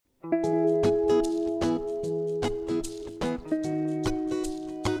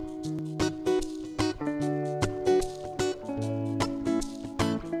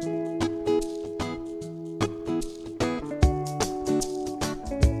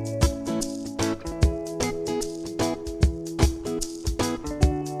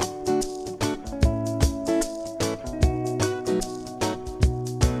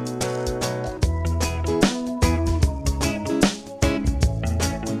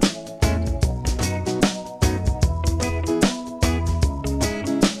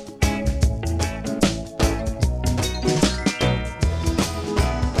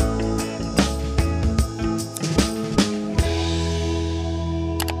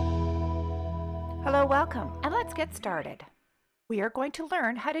welcome, and let's get started. We are going to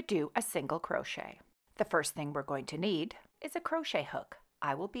learn how to do a single crochet. The first thing we're going to need is a crochet hook.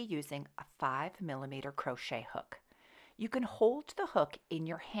 I will be using a 5mm crochet hook. You can hold the hook in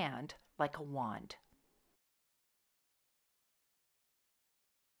your hand like a wand.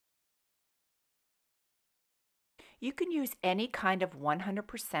 You can use any kind of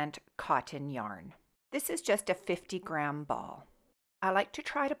 100% cotton yarn. This is just a 50-gram ball. I like to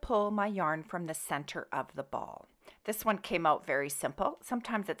try to pull my yarn from the center of the ball. This one came out very simple.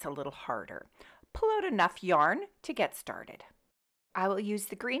 Sometimes it's a little harder. Pull out enough yarn to get started. I will use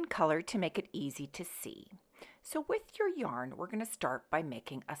the green color to make it easy to see. So with your yarn, we're going to start by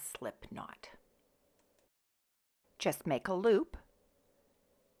making a slip knot. Just make a loop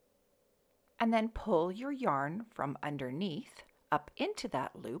and then pull your yarn from underneath up into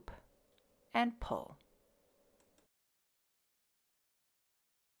that loop and pull.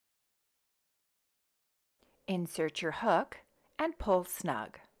 Insert your hook and pull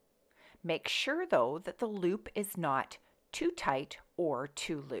snug. Make sure though that the loop is not too tight or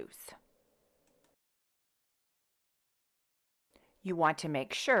too loose. You want to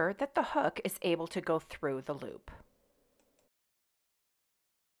make sure that the hook is able to go through the loop.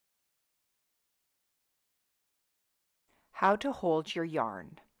 How to hold your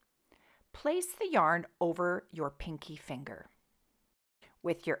yarn. Place the yarn over your pinky finger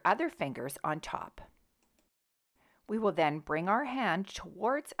with your other fingers on top. We will then bring our hand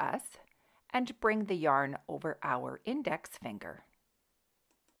towards us and bring the yarn over our index finger.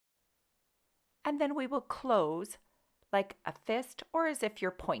 And then we will close like a fist or as if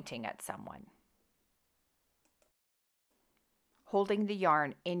you're pointing at someone. Holding the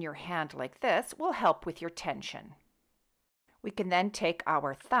yarn in your hand like this will help with your tension. We can then take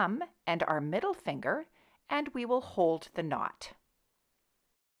our thumb and our middle finger and we will hold the knot.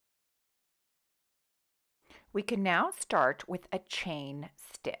 We can now start with a chain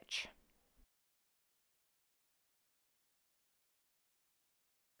stitch.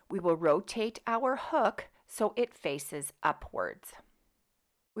 We will rotate our hook so it faces upwards.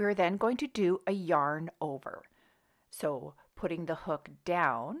 We are then going to do a yarn over. So putting the hook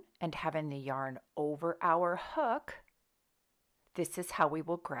down and having the yarn over our hook, this is how we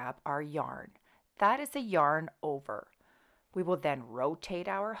will grab our yarn. That is a yarn over. We will then rotate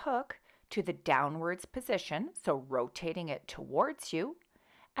our hook to the downwards position, so rotating it towards you,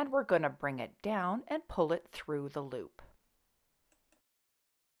 and we're going to bring it down and pull it through the loop.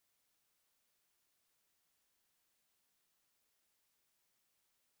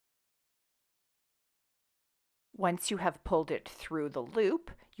 Once you have pulled it through the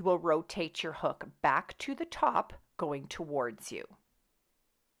loop, you will rotate your hook back to the top, going towards you.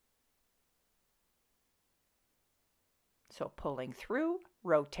 So pulling through,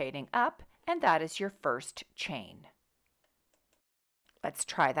 rotating up, and that is your first chain. Let's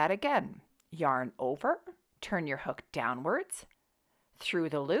try that again. Yarn over, turn your hook downwards, through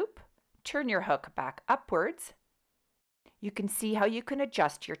the loop, turn your hook back upwards. You can see how you can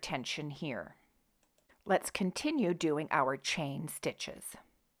adjust your tension here. Let's continue doing our chain stitches.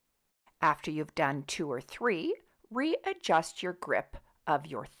 After you've done 2 or 3, readjust your grip of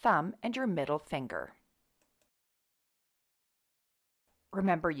your thumb and your middle finger.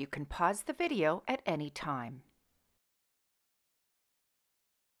 Remember, you can pause the video at any time.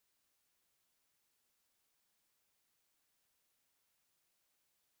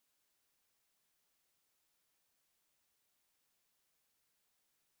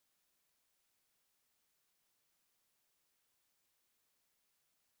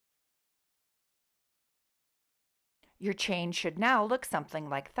 Your chain should now look something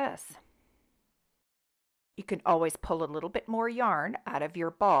like this. You can always pull a little bit more yarn out of your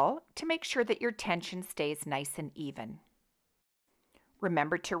ball to make sure that your tension stays nice and even.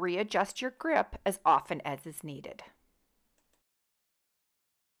 Remember to readjust your grip as often as is needed.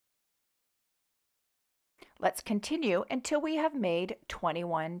 Let's continue until we have made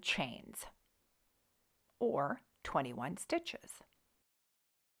 21 chains or 21 stitches.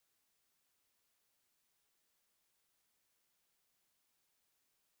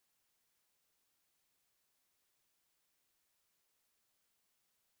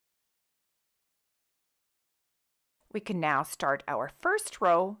 We can now start our first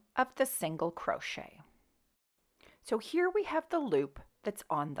row of the single crochet. So here we have the loop that's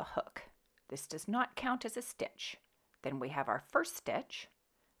on the hook. This does not count as a stitch. Then we have our first stitch,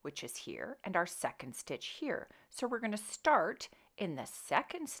 which is here, and our second stitch here. So we're going to start in the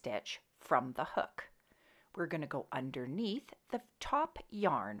second stitch from the hook. We're going to go underneath the top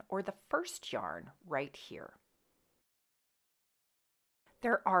yarn or the first yarn right here.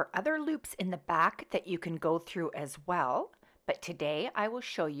 There are other loops in the back that you can go through as well, but today I will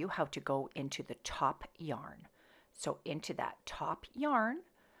show you how to go into the top yarn. So into that top yarn,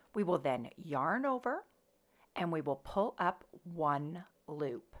 we will then yarn over and we will pull up one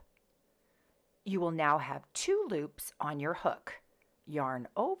loop. You will now have two loops on your hook. Yarn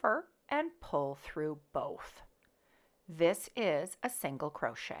over and pull through both. This is a single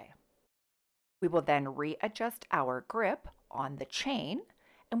crochet. We will then readjust our grip on the chain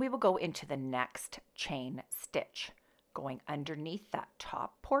and we will go into the next chain stitch, going underneath that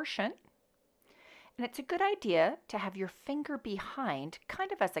top portion. And it's a good idea to have your finger behind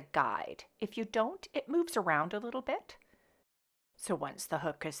kind of as a guide. If you don't, it moves around a little bit. So once the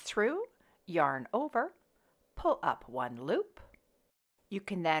hook is through, yarn over, pull up one loop. You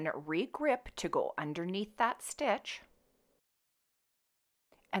can then re-grip to go underneath that stitch,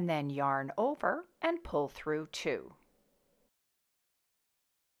 and then yarn over and pull through two.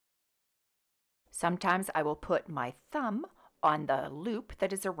 Sometimes I will put my thumb on the loop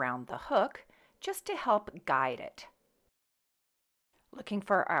that is around the hook just to help guide it. Looking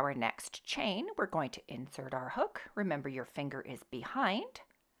for our next chain, we're going to insert our hook. Remember, your finger is behind.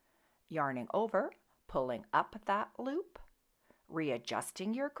 Yarning over, pulling up that loop,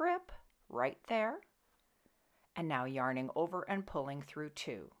 readjusting your grip right there, and now yarning over and pulling through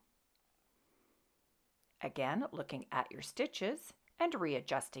two. Again, looking at your stitches and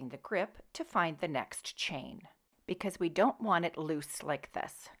readjusting the grip to find the next chain, because we don't want it loose like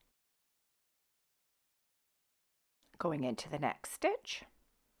this. Going into the next stitch,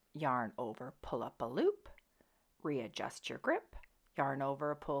 yarn over, pull up a loop, readjust your grip, yarn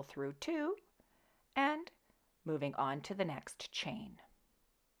over, pull through two, and moving on to the next chain.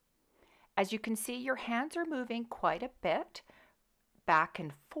 As you can see, your hands are moving quite a bit back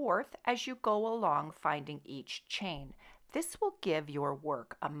and forth as you go along finding each chain. This will give your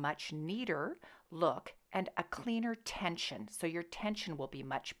work a much neater look and a cleaner tension, so your tension will be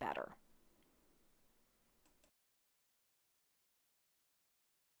much better.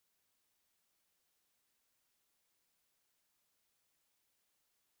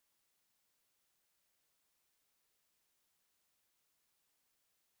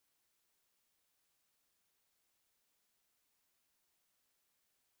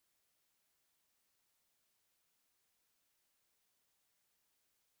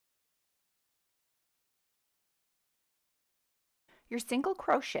 Your single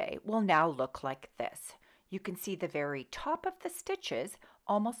crochet will now look like this. You can see the very top of the stitches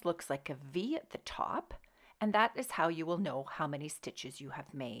almost looks like a V at the top, and that is how you will know how many stitches you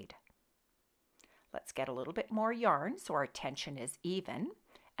have made. Let's get a little bit more yarn so our tension is even,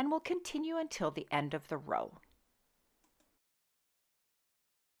 and we'll continue until the end of the row.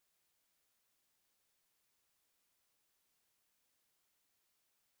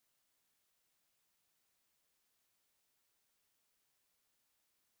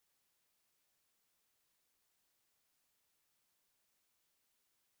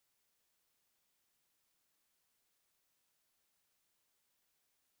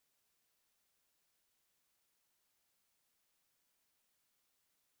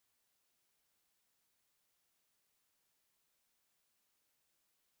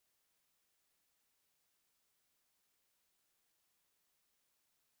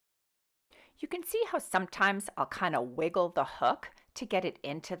 You can see how sometimes I'll kind of wiggle the hook to get it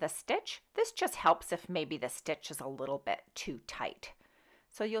into the stitch. This just helps if maybe the stitch is a little bit too tight.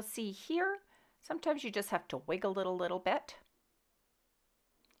 So you'll see here, sometimes you just have to wiggle it a little bit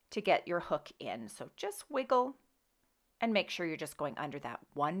to get your hook in. So just wiggle and make sure you're just going under that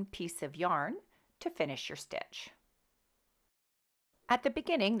one piece of yarn to finish your stitch. At the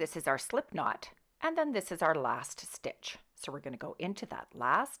beginning, this is our slip knot, and then this is our last stitch. So we're going to go into that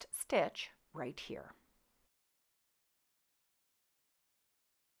last stitch right here.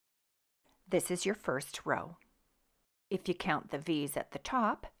 This is your first row. If you count the V's at the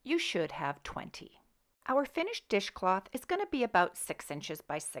top, you should have 20. Our finished dishcloth is going to be about 6 inches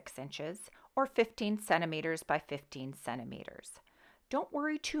by 6 inches or 15 centimeters by 15 centimeters. Don't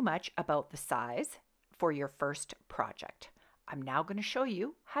worry too much about the size for your first project. I'm now going to show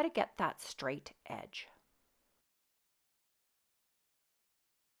you how to get that straight edge.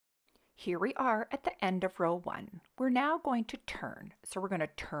 Here we are at the end of row 1. We're now going to turn. So we're going to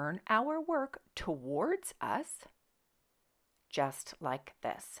turn our work towards us, just like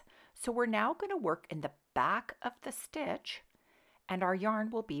this. So we're now going to work in the back of the stitch, and our yarn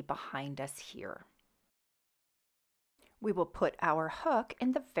will be behind us here. We will put our hook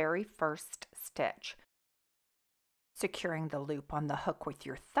in the very first stitch, securing the loop on the hook with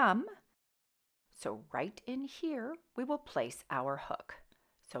your thumb. So right in here, we will place our hook.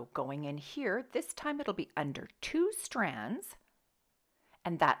 So going in here, this time it'll be under 2 strands,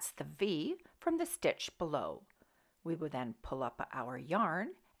 and that's the V from the stitch below. We will then pull up our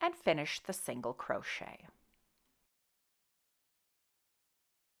yarn and finish the single crochet.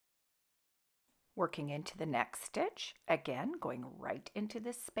 Working into the next stitch, again going right into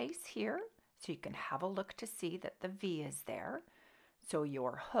this space here, so you can have a look to see that the V is there. So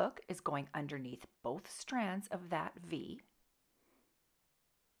your hook is going underneath both strands of that V,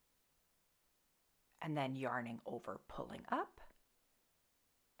 and then yarning over, pulling up,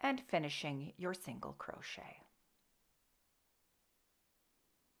 and finishing your single crochet.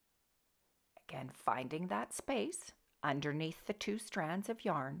 Again, finding that space underneath the 2 strands of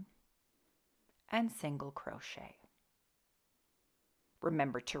yarn, and single crochet.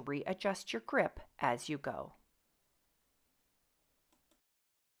 Remember to readjust your grip as you go.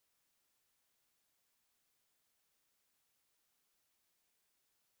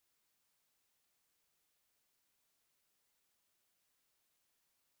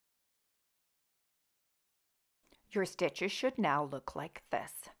 Your stitches should now look like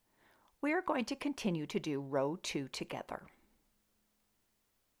this. We are going to continue to do row 2 together.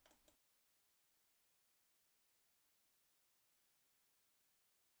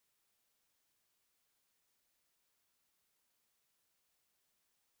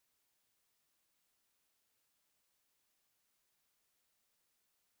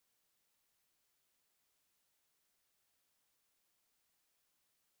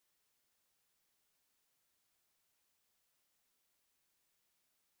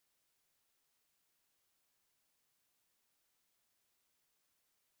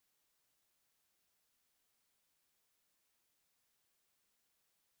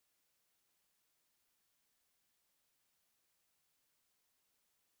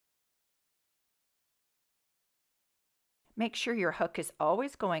 Make sure your hook is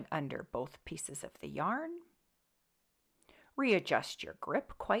always going under both pieces of the yarn. Readjust your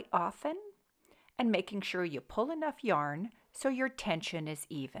grip quite often, and making sure you pull enough yarn so your tension is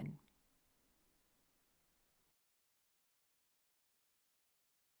even.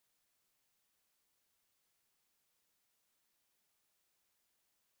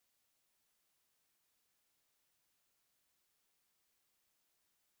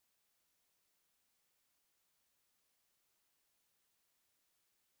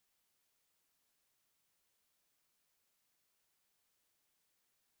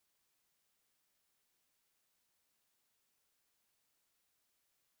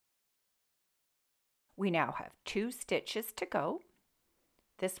 We now have 2 stitches to go.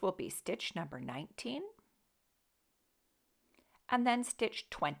 This will be stitch number 19 and then stitch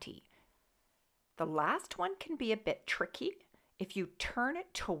 20. The last one can be a bit tricky. If you turn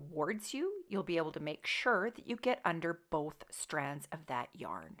it towards you, you'll be able to make sure that you get under both strands of that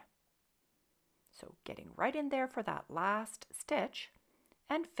yarn. So getting right in there for that last stitch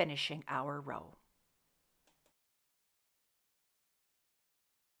and finishing our row.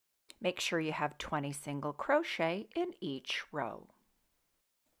 Make sure you have 20 single crochet in each row.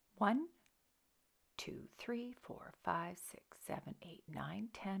 1, 2, 3, 4, 5, 6, 7, 8, 9,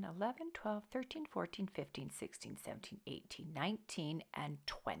 10, 11, 12, 13, 14, 15, 16, 17, 18, 19, and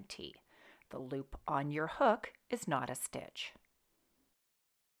 20. The loop on your hook is not a stitch.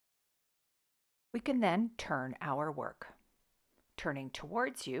 We can then turn our work. Turning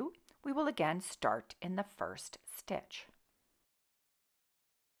towards you, we will again start in the first stitch.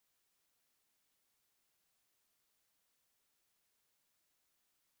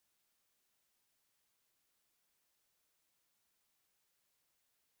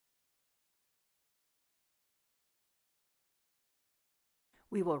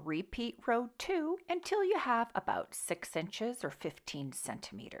 We will repeat row 2 until you have about 6 inches or 15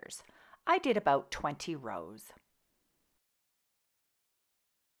 centimeters. I did about 20 rows.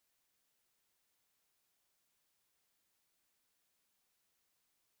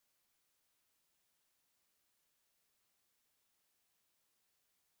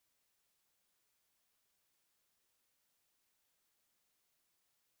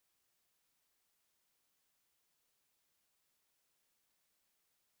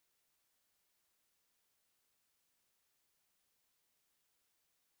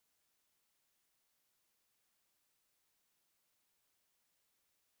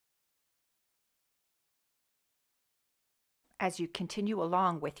 As you continue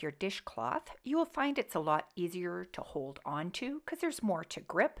along with your dishcloth, you will find it's a lot easier to hold on to because there's more to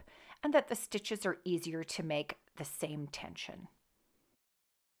grip and that the stitches are easier to make the same tension.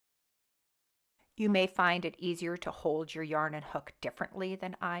 You may find it easier to hold your yarn and hook differently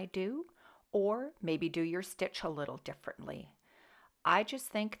than I do, or maybe do your stitch a little differently. I just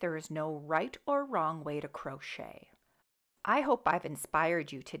think there is no right or wrong way to crochet. I hope I've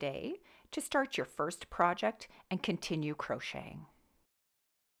inspired you today to start your first project and continue crocheting.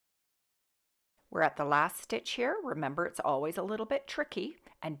 We're at the last stitch here. Remember, it's always a little bit tricky,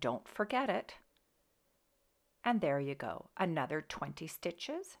 and don't forget it. And there you go, another 20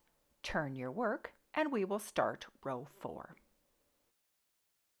 stitches. Turn your work, and we will start row 4.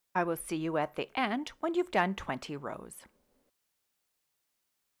 I will see you at the end when you've done 20 rows.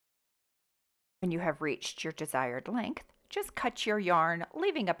 When you have reached your desired length, just cut your yarn,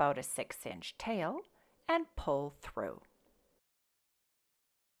 leaving about a 6-inch tail, and pull through.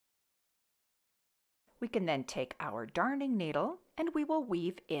 We can then take our darning needle and we will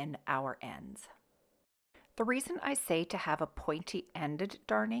weave in our ends. The reason I say to have a pointy-ended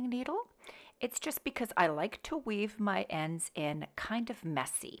darning needle, it's just because I like to weave my ends in kind of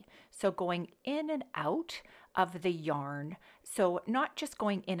messy. So going in and out of the yarn, so not just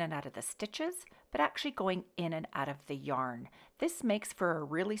going in and out of the stitches, but actually going in and out of the yarn. This makes for a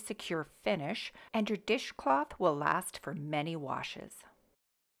really secure finish, and your dishcloth will last for many washes.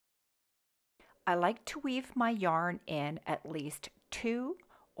 I like to weave my yarn in at least 2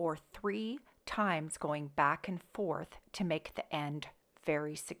 or 3 times, going back and forth to make the end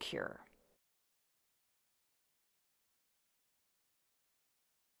very secure.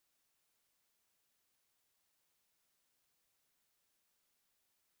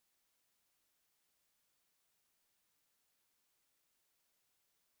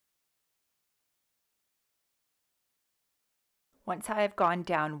 Once I have gone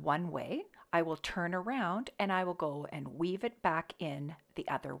down one way, I will turn around and I will go and weave it back in the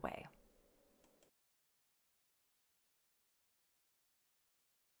other way.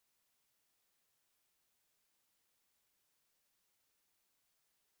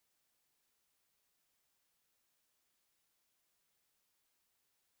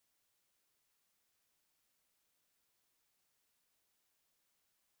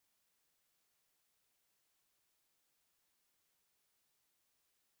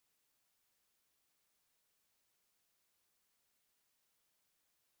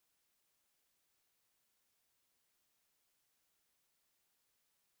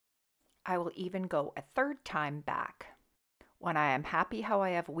 I will even go a 3rd time back. When I am happy how I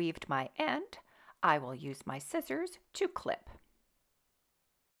have weaved my end, I will use my scissors to clip.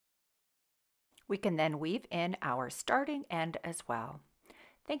 We can then weave in our starting end as well.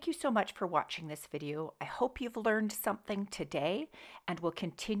 Thank you so much for watching this video. I hope you've learned something today and will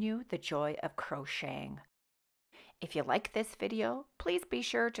continue the joy of crocheting. If you like this video, please be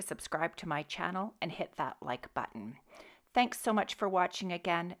sure to subscribe to my channel and hit that like button. Thanks so much for watching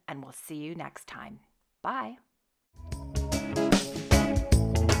again, and we'll see you next time. Bye.